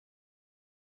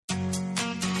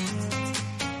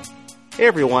Hey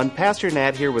everyone, Pastor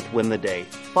Nat here with Win the Day,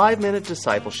 5-minute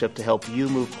discipleship to help you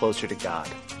move closer to God.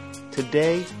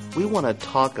 Today, we want to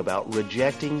talk about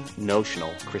rejecting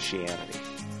notional Christianity.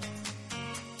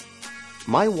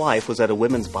 My wife was at a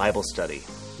women's Bible study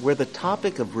where the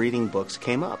topic of reading books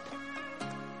came up.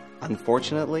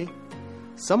 Unfortunately,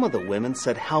 some of the women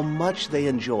said how much they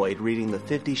enjoyed reading the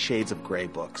 50 Shades of Grey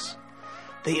books.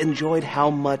 They enjoyed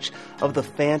how much of the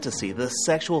fantasy, the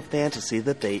sexual fantasy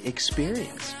that they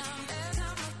experienced.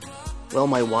 Well,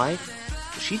 my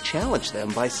wife, she challenged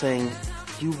them by saying,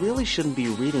 you really shouldn't be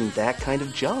reading that kind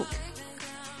of junk.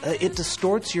 It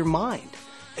distorts your mind.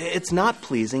 It's not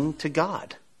pleasing to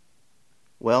God.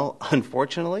 Well,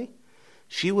 unfortunately,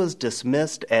 she was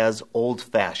dismissed as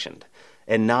old-fashioned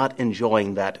and not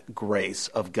enjoying that grace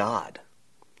of God.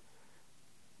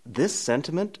 This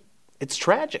sentiment, it's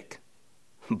tragic,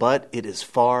 but it is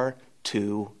far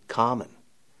too common.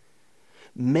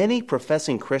 Many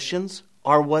professing Christians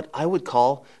are what I would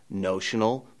call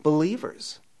notional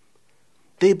believers.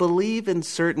 They believe in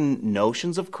certain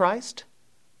notions of Christ,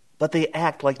 but they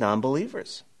act like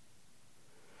non-believers.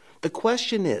 The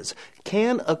question is,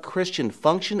 can a Christian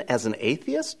function as an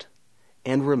atheist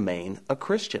and remain a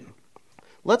Christian?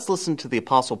 Let's listen to the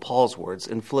Apostle Paul's words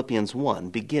in Philippians 1,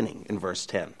 beginning in verse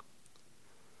 10.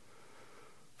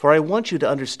 For I want you to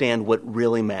understand what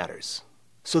really matters,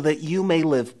 so that you may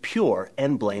live pure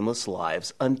and blameless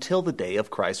lives until the day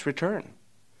of Christ's return.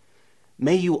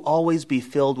 May you always be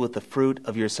filled with the fruit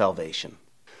of your salvation,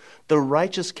 the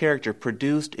righteous character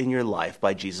produced in your life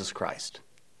by Jesus Christ.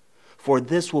 For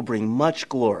this will bring much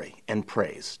glory and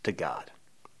praise to God.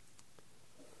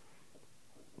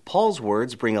 Paul's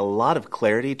words bring a lot of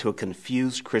clarity to a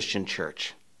confused Christian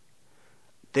church.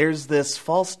 There's this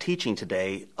false teaching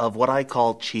today of what I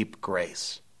call cheap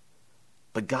grace.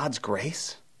 But God's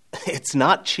grace? It's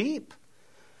not cheap.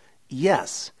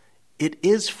 Yes, it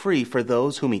is free for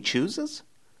those whom He chooses,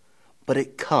 but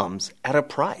it comes at a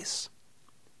price.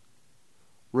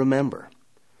 Remember,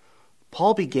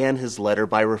 Paul began his letter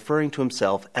by referring to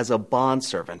himself as a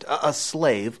bondservant, a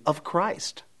slave of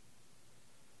Christ.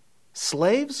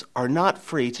 Slaves are not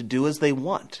free to do as they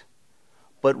want,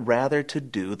 but rather to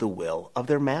do the will of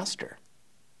their master.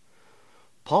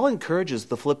 Paul encourages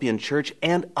the Philippian church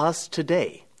and us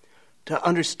today to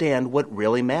understand what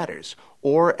really matters,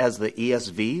 or as the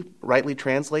ESV rightly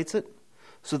translates it,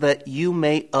 so that you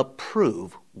may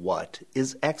approve what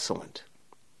is excellent.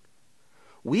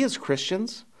 We as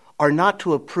Christians are not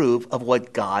to approve of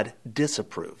what God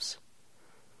disapproves.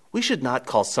 We should not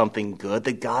call something good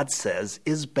that God says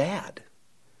is bad.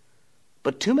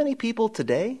 But too many people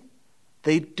today,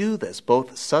 they do this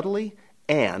both subtly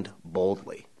and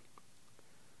boldly.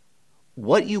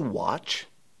 What you watch,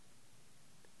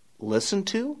 listen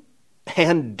to,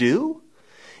 and do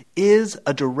is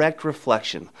a direct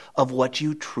reflection of what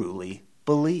you truly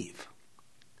believe.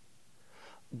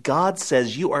 God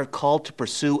says you are called to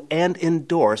pursue and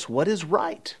endorse what is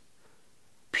right,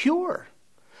 pure,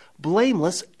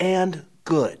 blameless, and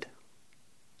good.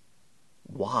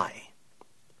 Why?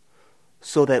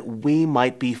 So that we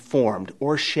might be formed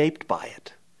or shaped by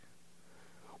it.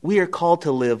 We are called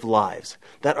to live lives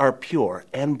that are pure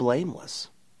and blameless.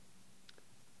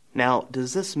 Now,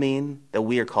 does this mean that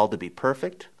we are called to be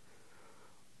perfect?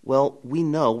 Well, we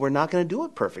know we're not going to do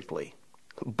it perfectly.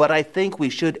 But I think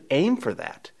we should aim for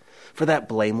that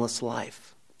blameless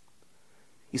life.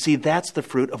 You see, that's the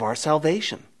fruit of our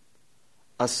salvation.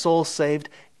 A soul saved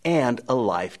and a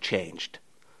life changed.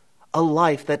 A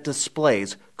life that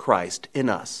displays Christ in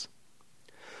us.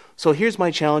 So here's my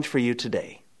challenge for you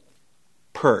today.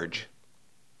 Purge.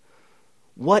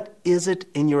 What is it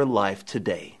in your life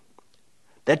today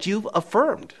that you've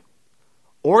affirmed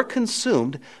or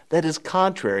consumed that is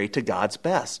contrary to God's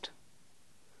best?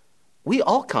 We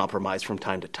all compromise from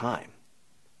time to time.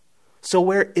 So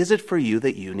where is it for you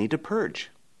that you need to purge?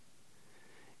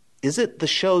 Is it the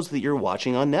shows that you're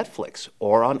watching on Netflix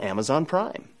or on Amazon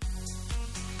Prime?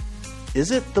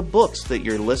 Is it the books that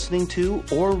you're listening to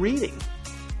or reading?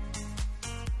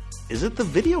 Is it the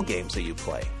video games that you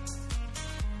play?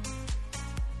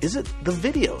 Is it the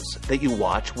videos that you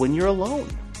watch when you're alone?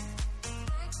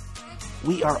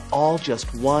 We are all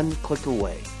just one click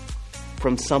away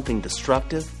from something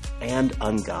destructive and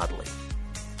ungodly.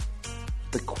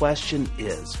 The question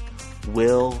is,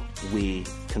 will we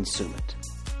consume it?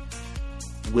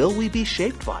 Will we be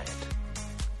shaped by it?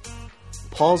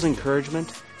 Paul's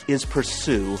encouragement is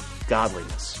pursue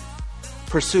godliness.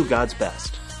 Pursue God's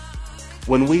best.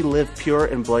 When we live pure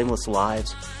and blameless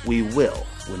lives, we will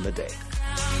win the day.